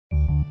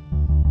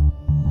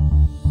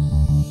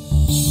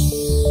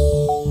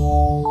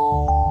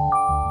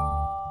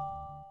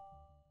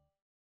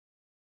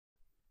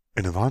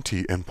In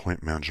Ivanti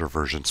Endpoint Manager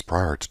versions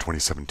prior to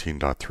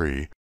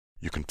 2017.3,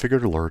 you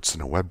configured alerts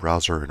in a web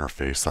browser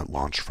interface that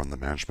launched from the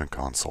management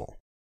console.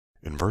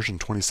 In version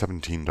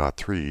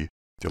 2017.3,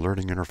 the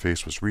alerting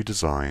interface was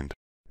redesigned,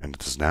 and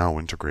it is now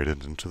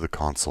integrated into the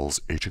console's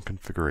agent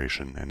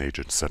configuration and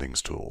agent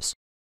settings tools.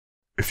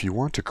 If you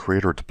want to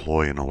create or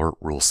deploy an alert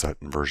rule set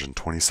in version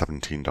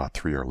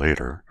 2017.3 or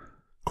later,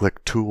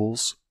 click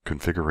Tools,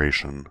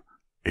 Configuration,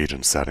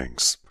 Agent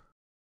Settings.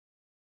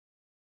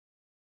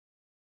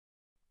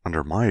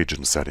 Under My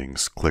Agent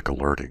Settings, click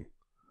Alerting.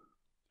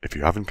 If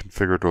you haven't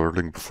configured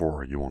alerting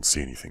before, you won't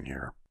see anything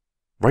here.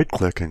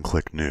 Right-click and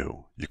click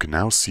New. You can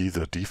now see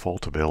the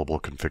default available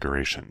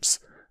configurations.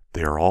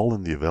 They are all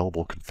in the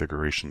Available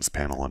Configurations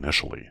panel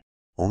initially.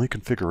 Only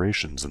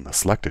configurations in the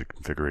Selected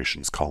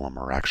Configurations column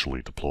are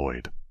actually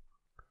deployed.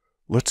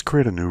 Let's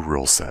create a new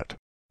rule set.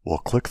 We'll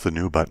click the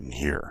New button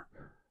here.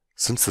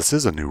 Since this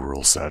is a new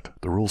rule set,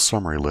 the rule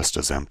summary list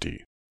is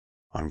empty.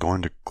 I'm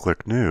going to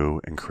click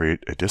New and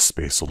create a disk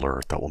space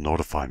alert that will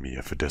notify me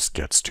if a disk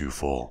gets too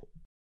full.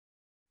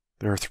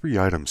 There are 3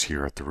 items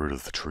here at the root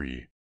of the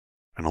tree.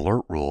 An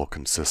alert rule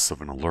consists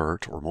of an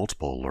alert or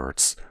multiple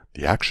alerts,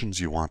 the actions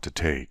you want to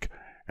take,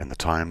 and the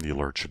time the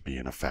alert should be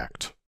in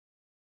effect.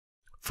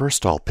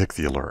 First, I'll pick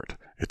the alert.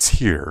 It's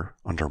here,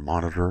 under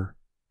Monitor,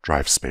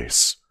 Drive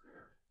Space.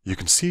 You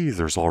can see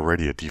there's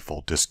already a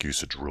default disk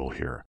usage rule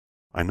here.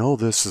 I know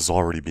this is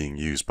already being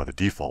used by the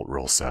default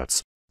rule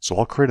sets, so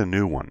I'll create a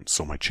new one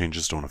so my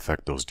changes don't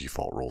affect those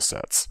default rule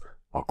sets.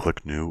 I'll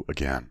click New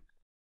again.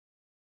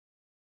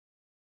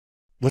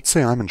 Let's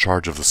say I'm in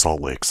charge of the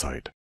Salt Lake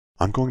site.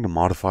 I'm going to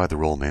modify the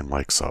rule name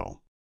like so.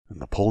 And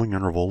the polling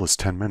interval is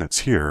 10 minutes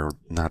here,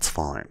 and that's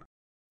fine.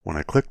 When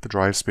I click the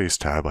Drive Space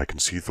tab, I can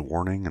see the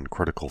warning and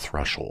critical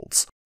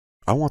thresholds.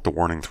 I want the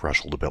warning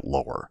threshold a bit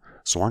lower,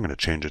 so I'm going to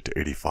change it to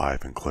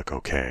 85 and click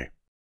OK.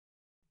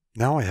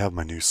 Now I have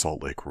my new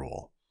Salt Lake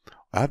rule.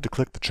 I have to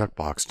click the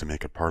checkbox to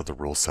make it part of the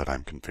rule set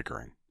I'm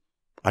configuring.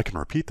 I can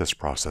repeat this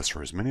process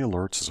for as many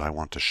alerts as I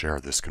want to share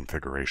this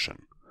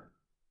configuration.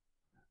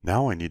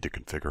 Now I need to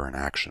configure an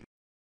action.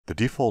 The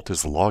default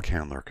is the log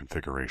handler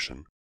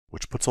configuration,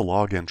 which puts a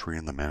log entry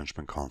in the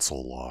management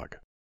console log.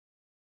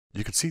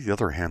 You can see the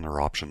other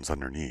handler options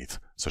underneath,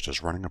 such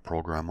as running a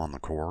program on the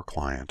core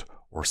client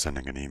or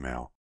sending an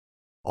email.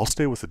 I'll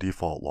stay with the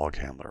default log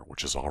handler,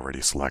 which is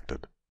already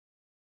selected.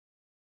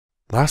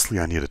 Lastly,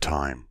 I need a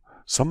time.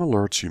 Some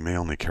alerts you may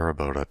only care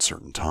about at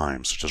certain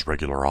times, such as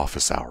regular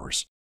office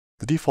hours.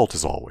 The default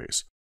is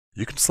always.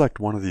 You can select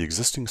one of the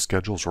existing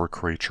schedules or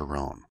create your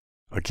own.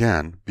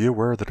 Again, be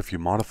aware that if you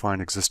modify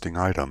an existing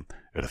item,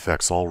 it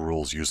affects all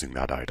rules using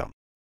that item.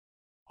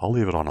 I'll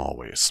leave it on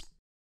always.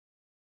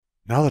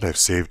 Now that I've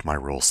saved my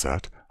rule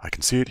set, I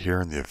can see it here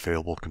in the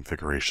Available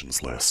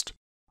Configurations list.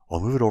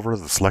 I'll move it over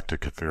to the Selected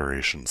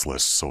Configurations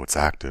list so it's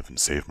active and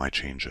save my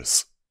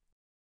changes.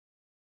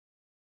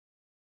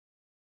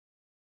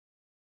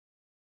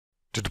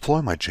 To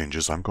deploy my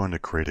changes, I'm going to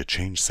create a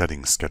Change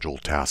Settings Schedule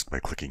task by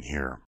clicking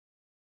here.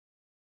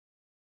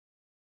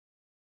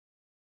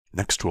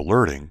 Next to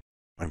Alerting,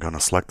 I'm going to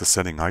select the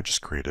setting I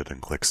just created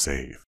and click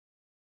Save.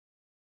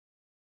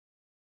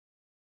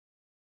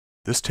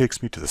 This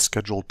takes me to the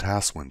Scheduled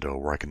Tasks window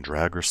where I can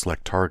drag or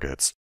select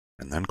targets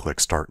and then click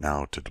Start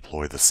Now to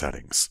deploy the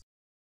settings.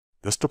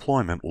 This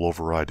deployment will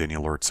override any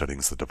alert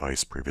settings the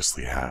device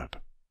previously had.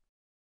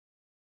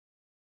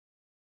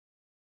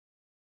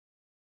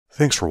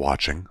 Thanks for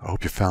watching. I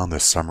hope you found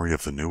this summary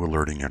of the new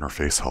alerting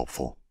interface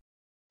helpful.